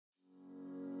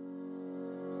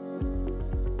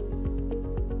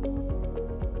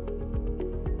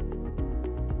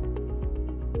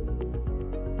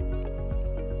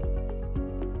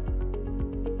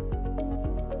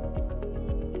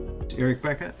Eric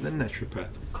Bakker, the naturopath.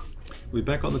 We're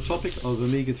back on the topic of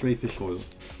omega-3 fish oil.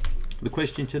 The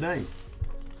question today,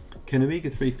 can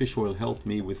omega-3 fish oil help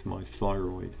me with my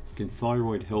thyroid? Can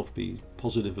thyroid health be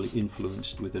positively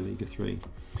influenced with omega-3?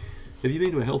 Have you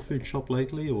been to a health food shop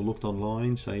lately or looked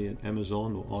online, say at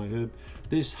Amazon or iHerb?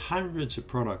 There's hundreds of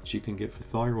products you can get for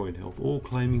thyroid health, all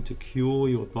claiming to cure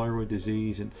your thyroid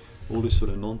disease and all this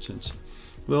sort of nonsense.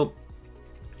 Well,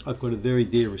 I've got a very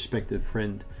dear respected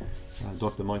friend,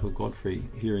 Dr. Michael Godfrey,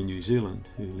 here in New Zealand,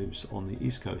 who lives on the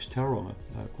east coast, Tauranga,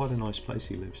 quite a nice place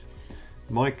he lives.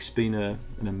 Mike's been an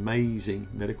amazing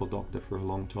medical doctor for a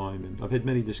long time, and I've had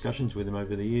many discussions with him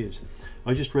over the years.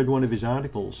 I just read one of his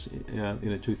articles in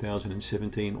a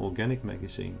 2017 organic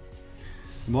magazine.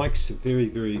 Mike's a very,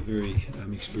 very, very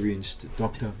experienced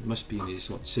doctor, must be in his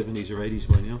 70s or 80s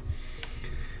by now.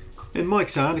 And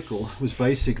Mike's article was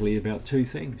basically about two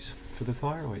things for the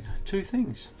thyroid. Two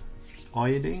things,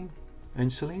 iodine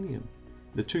and selenium.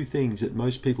 The two things that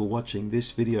most people watching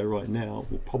this video right now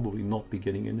will probably not be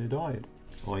getting in their diet,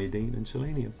 iodine and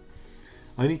selenium.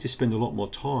 I need to spend a lot more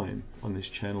time on this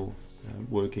channel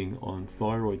working on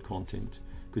thyroid content,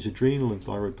 because adrenal and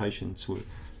thyroid patients were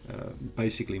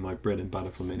basically my bread and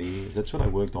butter for many years. That's what I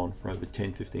worked on for over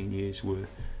 10-15 years, were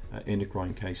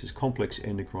endocrine cases, complex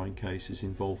endocrine cases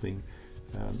involving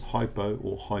hypo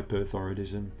or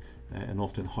hyperthyroidism and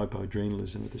often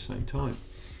hypoadrenalism at the same time.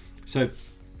 So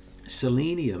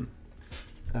selenium,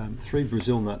 3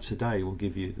 Brazil nuts a day will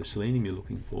give you the selenium you're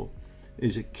looking for,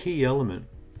 is a key element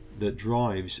that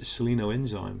drives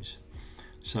selenoenzymes.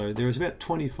 So there's about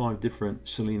 25 different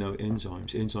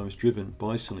enzymes driven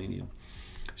by selenium.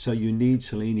 So you need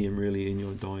selenium really in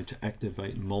your diet to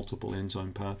activate multiple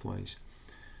enzyme pathways.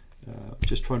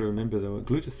 Just try to remember though,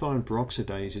 glutathione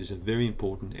peroxidase is a very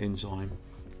important enzyme,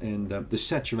 and the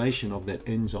saturation of that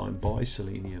enzyme by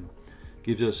selenium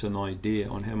gives us an idea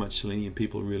on how much selenium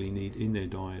people really need in their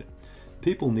diet.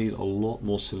 People need a lot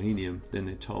more selenium than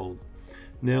they're told.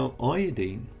 Now,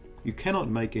 iodine, you cannot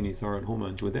make any thyroid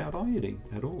hormones without iodine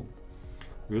at all,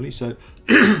 really. So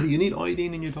you need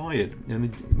iodine in your diet,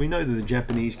 and we know that the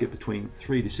Japanese get between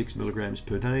 3 to 6 milligrams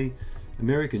per day.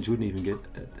 Americans wouldn't even get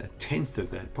a tenth of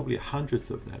that, probably 100th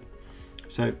of that.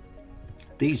 So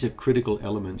these are critical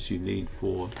elements you need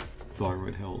for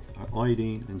thyroid health, are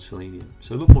iodine and selenium.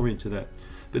 So look more into that.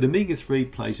 But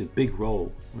omega-3 plays a big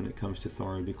role when it comes to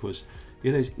thyroid because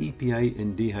it has EPA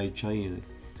and DHA in it.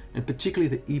 And particularly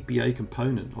the EPA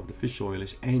component of the fish oil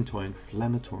is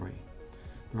anti-inflammatory.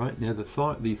 Right? Now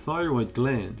the thyroid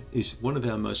gland is one of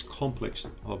our most complex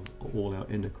of all our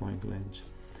endocrine glands.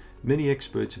 Many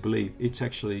experts believe it's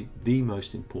actually the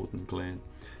most important gland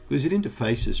because it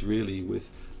interfaces really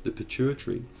with the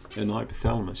pituitary and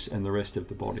hypothalamus and the rest of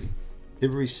the body.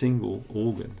 Every single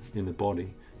organ in the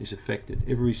body is affected.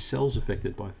 Every cell's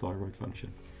affected by thyroid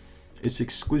function. It's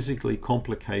exquisitely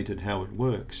complicated how it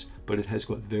works, but it has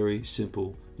got very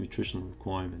simple nutritional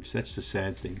requirements. That's the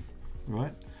sad thing,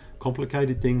 right?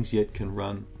 Complicated things yet can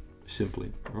run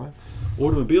simply, right?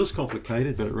 Automobile's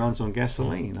complicated, but it runs on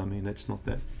gasoline. I mean, that's not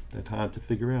that hard to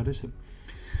figure out, is it?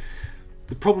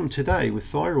 The problem today with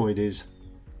thyroid is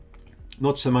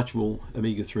not so much will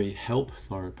omega-3 help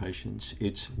thyroid patients,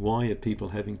 it's why are people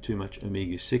having too much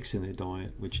omega-6 in their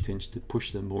diet, which tends to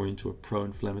push them more into a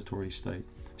pro-inflammatory state.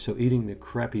 So eating the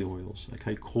crappy oils,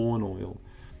 okay, corn oil,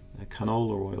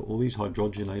 canola oil, all these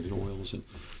hydrogenated oils,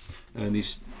 and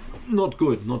these, not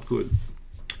good.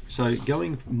 So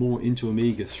going more into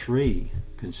omega-3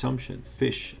 consumption,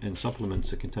 fish and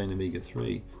supplements that contain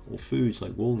omega-3, or foods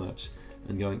like walnuts,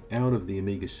 and going out of the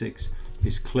omega-6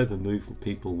 is a clever move for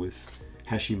people with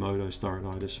Hashimoto's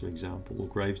thyroiditis, for example, or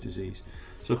Graves' disease.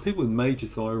 So people with major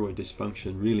thyroid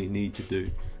dysfunction really need to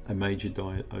do a major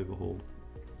diet overhaul.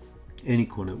 Any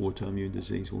kind of autoimmune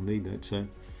disease will need that. So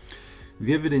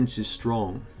the evidence is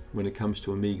strong when it comes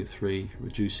to omega-3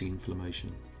 reducing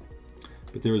inflammation.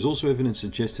 But there is also evidence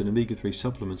suggesting omega-3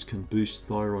 supplements can boost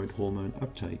thyroid hormone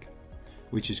uptake,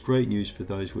 which is great news for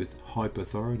those with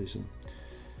hypothyroidism,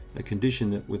 a condition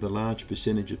that with a large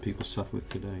percentage of people suffer with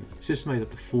today. It's estimated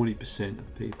up to 40%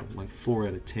 of people, like 4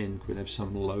 out of 10, could have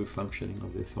some low functioning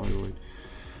of their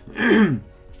thyroid.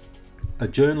 A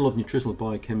Journal of Nutritional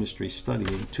Biochemistry study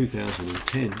in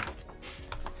 2010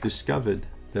 discovered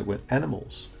that when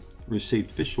animals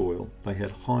received fish oil, they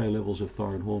had higher levels of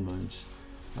thyroid hormones.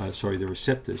 The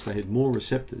receptors, they had more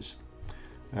receptors.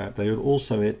 They had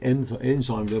also had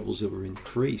enzyme levels that were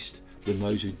increased than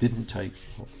those who didn't take,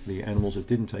 the animals that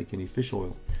didn't take any fish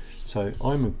oil. So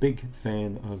I'm a big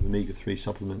fan of omega-3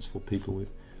 supplements for people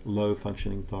with low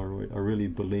functioning thyroid. I really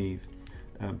believe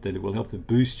that it will help to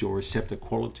boost your receptor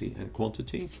quality and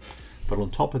quantity. But on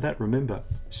top of that, remember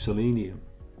selenium,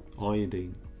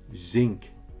 iodine, zinc.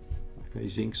 Okay,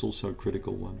 zinc's also a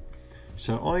critical one.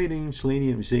 So iodine,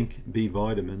 selenium, zinc, B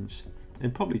vitamins,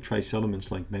 and probably trace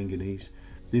elements like manganese.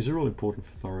 These are all important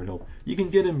for thyroid health. You can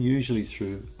get them usually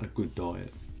through a good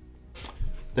diet.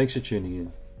 Thanks for tuning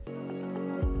in.